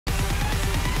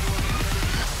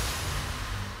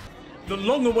The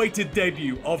long-awaited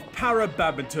debut of Para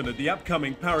Badminton at the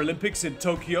upcoming Paralympics in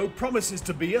Tokyo promises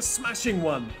to be a smashing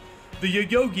one. The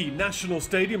Yoyogi National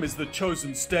Stadium is the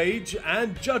chosen stage,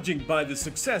 and judging by the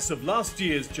success of last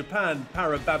year's Japan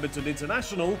Para Badminton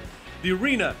International, the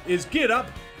arena is geared up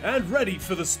and ready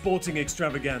for the sporting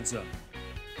extravaganza.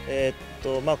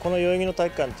 この代々木の体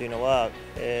育館というのは、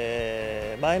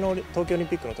前の東京オリン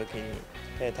ピックの時に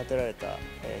建てられた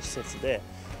施設で、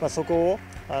そこを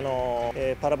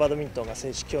パラバドミントンが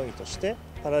正式競技として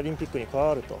パラリンピックに加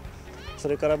わると、そ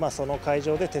れからその会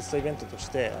場でテストイベントとし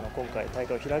て今回大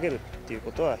会を開けるという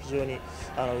ことは非常に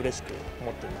嬉しく思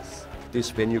っています。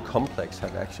This venue complex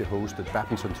has actually hosted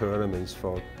badminton tournaments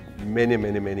for many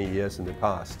years in the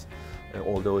past.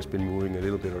 Although it's been moving a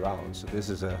little bit around, so this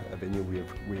is a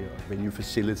venue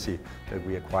facility that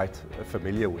we are quite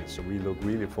familiar with. So we look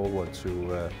really forward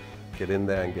to get in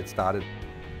there and get started.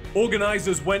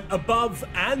 Organisers went above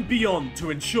and beyond to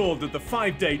ensure that the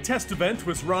 5-day test event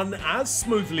was run as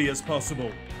smoothly as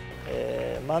possible.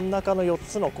 真ん中の4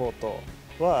つのコート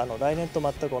は来年と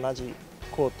全く同じ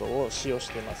コートを使用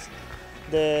しています。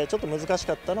で、ちょっと難し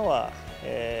かったのは、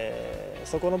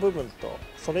そこの部分と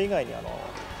それ以外に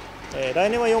来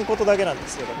年は4コートだけなんで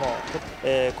すけども、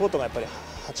コートがやっぱり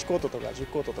8コートとか10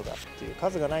コートとかっていう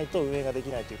数がないと運営ができ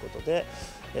ないということで、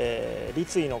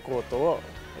立位のコートを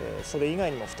それ以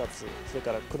外にも2つ、それ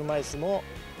から車椅子も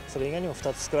それ以外にも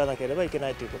2つ作らなければいけな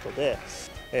いということで、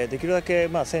できるだけ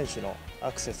選手の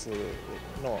アクセス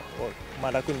の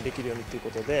楽にできるようにという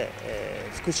ことで、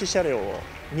福祉車両を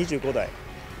25台、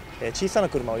小さな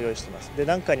車を用意しています。で、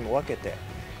何回にも分けて、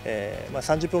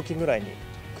30分おきぐらいに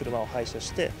車を配車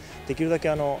して、できるだけ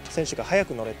選手が早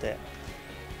く乗れて、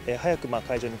早く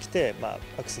会場に来て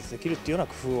アクセスできるというような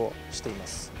工夫をしていま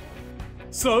す。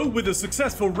So, with a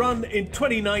successful run in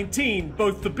 2019,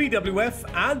 both the BWF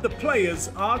and the players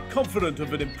are confident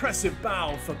of an impressive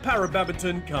bow for Para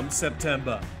Badminton come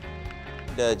September.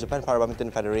 The Japan Para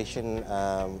Badminton Federation,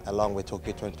 along with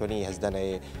Tokyo 2020, has done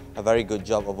a very good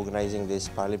job of organizing this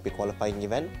Paralympic qualifying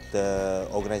event. The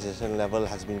organization level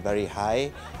has been very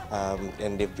high,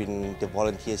 and the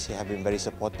volunteers have been very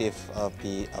supportive of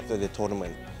the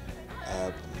tournament.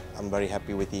 I'm very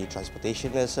happy with the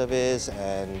transportation service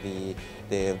and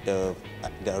the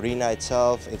arena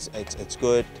itself. It's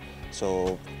good.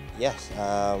 So yes,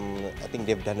 I think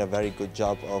they've done a very good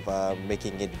job of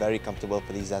making it very comfortable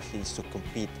for these athletes to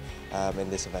compete in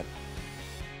this event.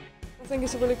 I think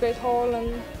it's a really great hall,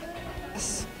 and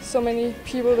there's so many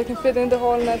people that can fit in the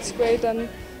hall, and that's great. And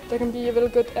there can be a really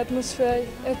good atmosphere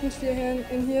here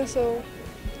in here. So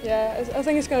yeah, I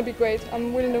think it's going to be great.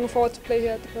 I'm really looking forward to play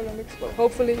here at the Paralympics. Well,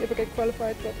 hopefully, if I get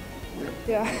qualified, but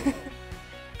yeah.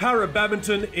 Para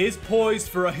Badminton is poised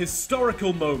for a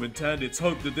historical moment, and it's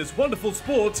hoped that this wonderful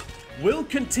sport will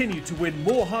continue to win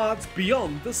more hearts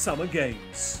beyond the Summer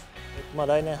Games.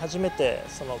 来年初めて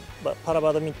パラ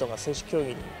バドミントンが正式競技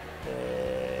に、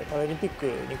パラリンピック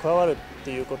に加わるっ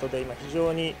ていうことで今非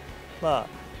常にま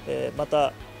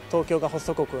た東京がホス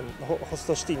ト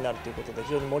シティになるということで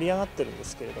非常に盛り上がってるんで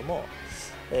すけれども、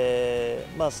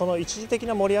その一時的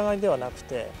な盛り上がりではなく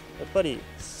て、やっぱり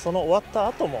その終わった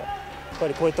後もやっぱ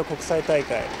りこういった国際大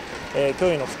会、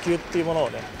競技の普及っていうものを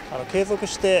ね継続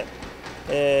して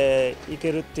い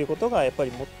けるっていうことがやっぱ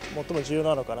り最も重要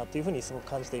なのかなというふうにすごく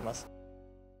感じています。